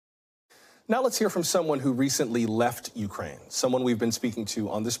Now let's hear from someone who recently left Ukraine, someone we've been speaking to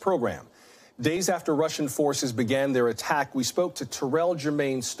on this program. Days after Russian forces began their attack, we spoke to Terrell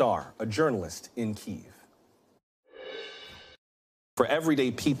Jermaine Starr, a journalist in Kyiv. For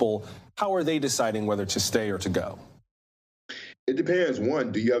everyday people, how are they deciding whether to stay or to go? It depends.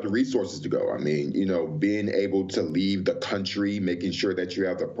 One, do you have the resources to go? I mean, being able to leave the country, making sure that you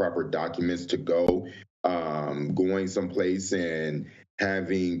have the proper documents to go, going someplace and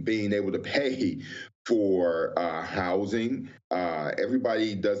being able to pay for housing.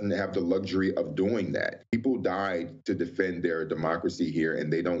 Everybody doesn't have the luxury of doing that. People died to defend their democracy here,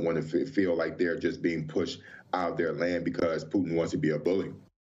 and they don't want to feel like they're just being pushed out of their land because Putin wants to be a bully.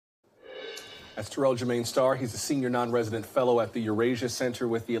 That's Terrell Jermaine Starr. He's a senior non-resident fellow at the Eurasia Center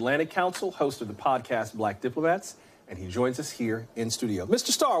with the Atlantic Council, host of the podcast Black Diplomats, and he joins us here in studio.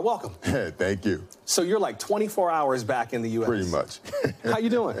 Mr. Starr, welcome. Thank you. So you're like 24 hours back in the U.S. Pretty much. How you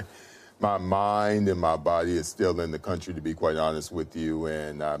doing? My mind and my body is still in the country, to be quite honest with you,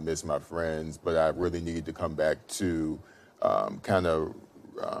 and I miss my friends, but I really need to come back to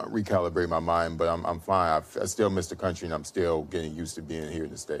recalibrate my mind, but I'm fine. I still miss the country, and I'm still getting used to being here in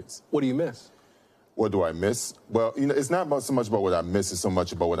the States. What do you miss? What do I miss? Well, it's not so much about what I miss, it's so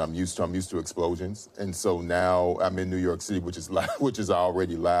much about what I'm used to. I'm used to explosions, and so now I'm in New York City, which is loud, which is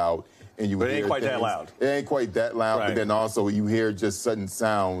already loud. And but it ain't quite that loud. It ain't quite that loud, right. But then also you hear just sudden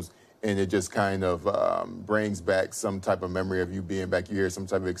sounds, and it just kind of brings back some type of memory of you being back. You hear some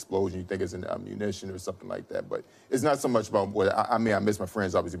type of explosion, you think it's an ammunition or something like that. But it's not so much about what I mean. I miss my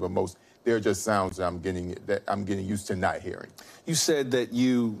friends, obviously, but they're just sounds that I'm getting used to not hearing. You said that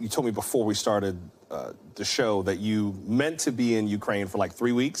you told me before we started the show that you meant to be in Ukraine for like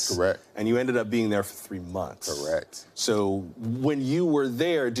 3 weeks. Correct. And you ended up being there for 3 months. Correct. So when you were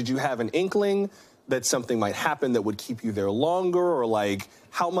there, did you have an inkling that something might happen that would keep you there longer, or like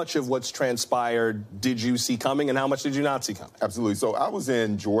how much of what's transpired did you see coming and how much did you not see coming? Absolutely. So I was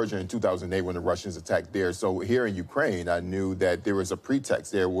in Georgia in 2008 when the Russians attacked there. So here in Ukraine, I knew that there was a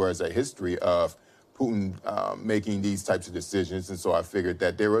pretext. There was a history of Putin making these types of decisions. And so I figured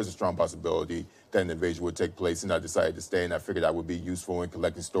that there was a strong possibility that an invasion would take place, and I decided to stay, and I figured I would be useful in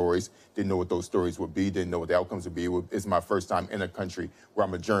collecting stories. Didn't know what those stories would be, didn't know what the outcomes would be. It's my first time in a country where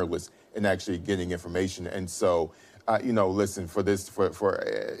I'm a journalist and actually getting information. And so, listen,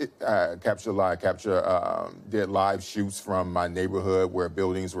 did live shoots from my neighborhood where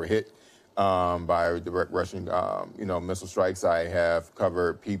buildings were hit by direct Russian, missile strikes. I have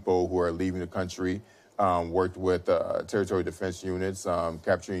covered people who are leaving the country. Worked with territorial defense units,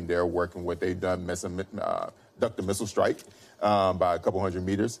 capturing their work and what they've done, ducked a missile strike by a couple 100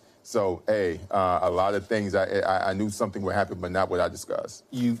 meters. So, a lot of things. I knew something would happen, but not what I discussed.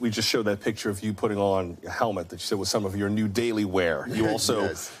 We just showed that picture of you putting on a helmet that you said was some of your new daily wear. You also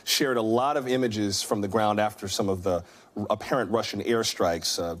yes. shared a lot of images from the ground after some of the apparent Russian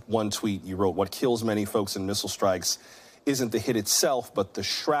airstrikes. One tweet you wrote, "What kills many folks in missile strikes isn't the hit itself, but the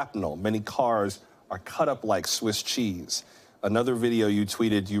shrapnel. Many cars are cut up like Swiss cheese." Another video you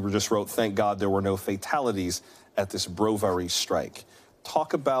tweeted, you just wrote, "Thank God there were no fatalities at this Brovary strike."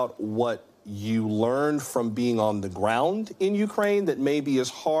 Talk about what you learned from being on the ground in Ukraine that maybe is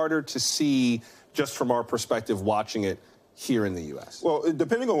harder to see just from our perspective watching it here in the U.S. Well,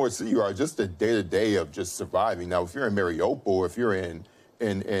 depending on where you are, just the day-to-day of just surviving. Now, if you're in Mariupol, if you're in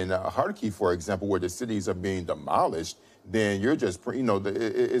Kharkiv, for example, where the cities are being demolished, then you're just,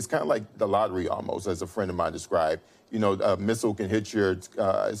 it's kind of like the lottery almost, as a friend of mine described. A missile can hit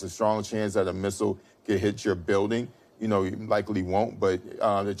it's a strong chance that a missile can hit your building. You likely won't, but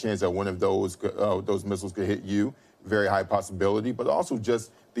the chance that one of those missiles could hit you, very high possibility. But also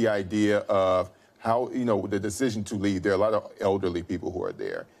just the idea of how, the decision to leave. There are a lot of elderly people who are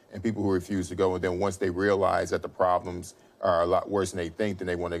there and people who refuse to go. And then once they realize that the problems are a lot worse than they think, then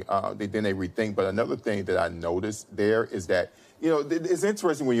they want to, then they rethink. But another thing that I noticed there is that, it's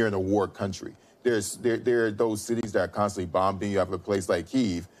interesting when you're in a war country. There are those cities that are constantly bombing. You have a place like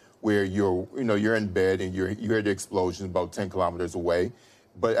Kyiv where you're in bed and you hear the explosions about 10 kilometers away.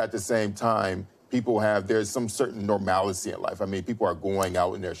 But at the same time, there's some certain normalcy in life. I mean, people are going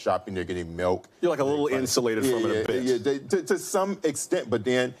out and they're shopping, they're getting milk. You're like a little insulated from it a bit. Yeah, to some extent. But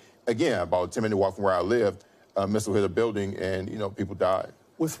then, again, about a 10-minute walk from where I lived, a missile hit a building and, people died.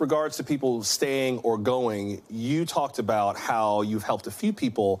 With regards to people staying or going, you talked about how you've helped a few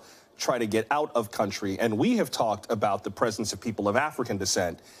people try to get out of country. And we have talked about the presence of people of African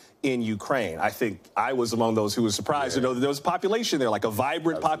descent in Ukraine. I think I was among those who was surprised to know that there was a population there, like a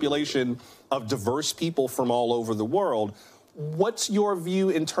vibrant population of diverse people from all over the world. What's your view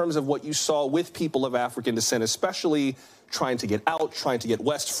in terms of what you saw with people of African descent, especially trying to get out, trying to get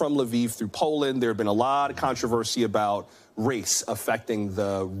west from Lviv through Poland. There have been a lot of controversy about race affecting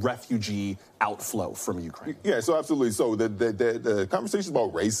the refugee outflow from Ukraine. Yeah, so absolutely. So the conversation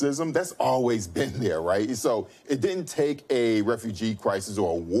about racism, that's always been there, right? So it didn't take a refugee crisis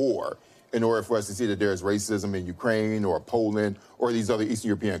or a war in order for us to see that there's racism in Ukraine or Poland or these other Eastern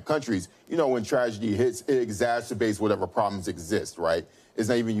European countries. You know, when tragedy hits, it exacerbates whatever problems exist, right? It's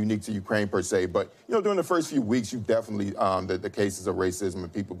not even unique to Ukraine per se, but, you know, during the first few weeks, you definitely, the cases of racism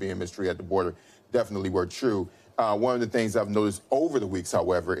and people being mistreated at the border definitely were true. One of the things I've noticed over the weeks,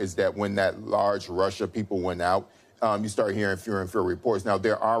 however, is that when that large rush of people went out, you start hearing fewer and fewer reports. Now,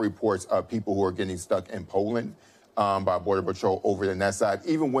 there are reports of people who are getting stuck in Poland by Border Patrol over on that side.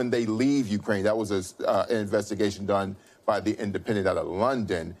 Even when they leave Ukraine, that was an investigation done by the Independent out of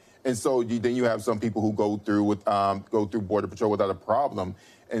London. And so then you have some people who go through Border Patrol without a problem.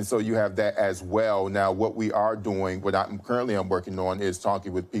 And so you have that as well. Now, what we are doing, what I'm working on, is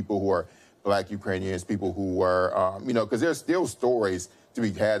talking with people who are Black Ukrainians, people who are, you know, because there's still stories to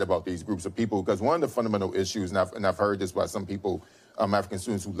be had about these groups of people. Because one of the fundamental issues, and I've heard this by some people, African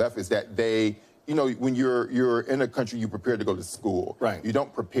students who left, is that they, you know, when you're in a country, you prepare to go to school. Right. You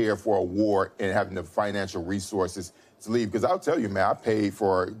don't prepare for a war and having the financial resources to leave. Because I'll tell you, man, I paid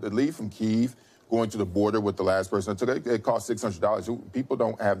for the leave from Kyiv, going to the border with the last person. It cost $600. People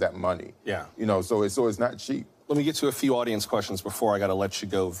don't have that money. Yeah. You know, so it's not cheap. Let me get to a few audience questions before I got to let you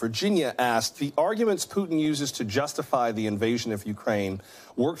go. Virginia asked, the arguments Putin uses to justify the invasion of Ukraine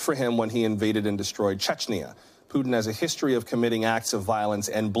worked for him when he invaded and destroyed Chechnya. Putin has a history of committing acts of violence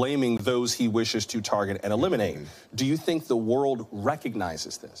and blaming those he wishes to target and eliminate. Do you think the world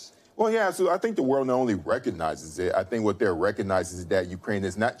recognizes this? Well, yeah, so I think the world not only recognizes it, I think what they're recognizing is that Ukraine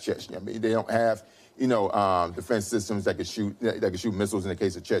is not Chechnya. I mean, they don't have, you know, defense systems that could shoot missiles in the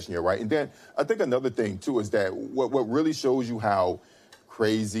case of Chechnya, right? And then I think another thing, too, is that what really shows you how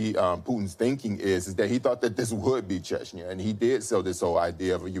crazy Putin's thinking is that he thought that this would be Chechnya, and he did sell this whole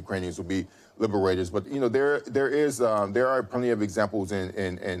idea of Ukrainians will be liberators. But, you know, there are plenty of examples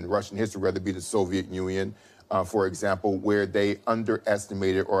in Russian history, whether it be the Soviet Union, for example, where they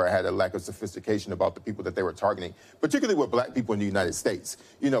underestimated or had a lack of sophistication about the people that they were targeting, particularly with Black people in the United States.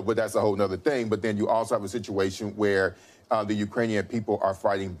 You know, but that's a whole other thing. But then you also have a situation where the Ukrainian people are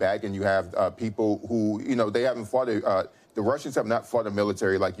fighting back, and you have people who, you know, they haven't fought. The Russians have not fought a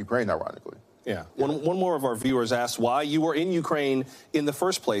military like Ukraine, ironically. Yeah. One more of our viewers asked why you were in Ukraine in the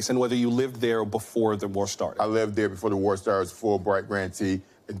first place and whether you lived there before the war started. I lived there before the war started. I was Fulbright grantee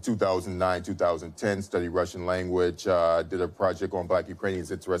in 2009, 2010, studied Russian language, did a project on Black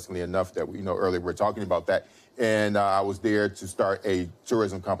Ukrainians, interestingly enough, that, you know, earlier we were talking about that. And I was there to start a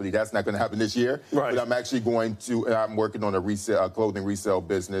tourism company. That's not going to happen this year. Right. But I'm actually I'm working on a clothing resale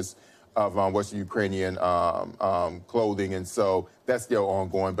business of Western Ukrainian clothing. And so that's still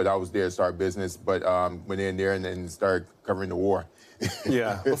ongoing. But I was there to start business, but went in there and then started covering the war.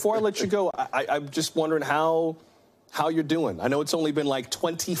 Yeah. Before I let you go, I'm just wondering how you're doing. I know it's only been like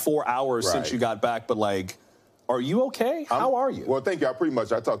 24 hours since you got back, but like, are you okay? How are you? Well, thank you.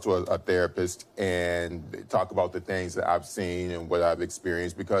 I talk to a therapist and talk about the things that I've seen and what I've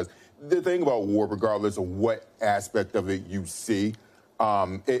experienced, because the thing about war, regardless of what aspect of it you see,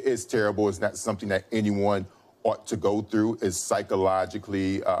 it's terrible. It's not something that anyone ought to go through. It's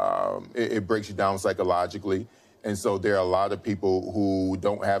psychologically, it breaks you down psychologically. And so there are a lot of people who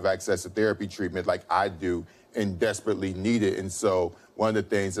don't have access to therapy treatment like I do and desperately need it. And so one of the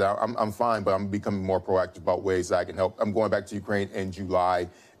things that I'm fine, but I'm becoming more proactive about ways that I can help. I'm going back to Ukraine in July,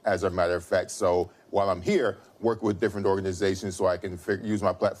 as a matter of fact. So while I'm here, work with different organizations so I can use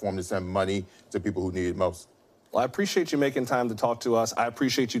my platform to send money to people who need it most. Well, I appreciate you making time to talk to us. I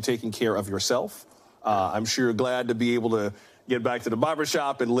appreciate you taking care of yourself. I'm sure you're glad to be able to get back to the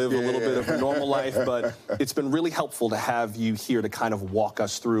barbershop and live a little bit of a normal life, but it's been really helpful to have you here to kind of walk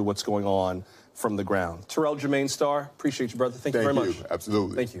us through what's going on from the ground. Terrell Jermaine Starr, appreciate you, brother. Thank you very much.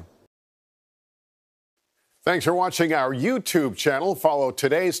 Absolutely. Thank you. Thanks for watching our YouTube channel. Follow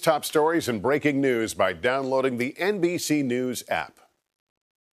today's top stories and breaking news by downloading the NBC News app.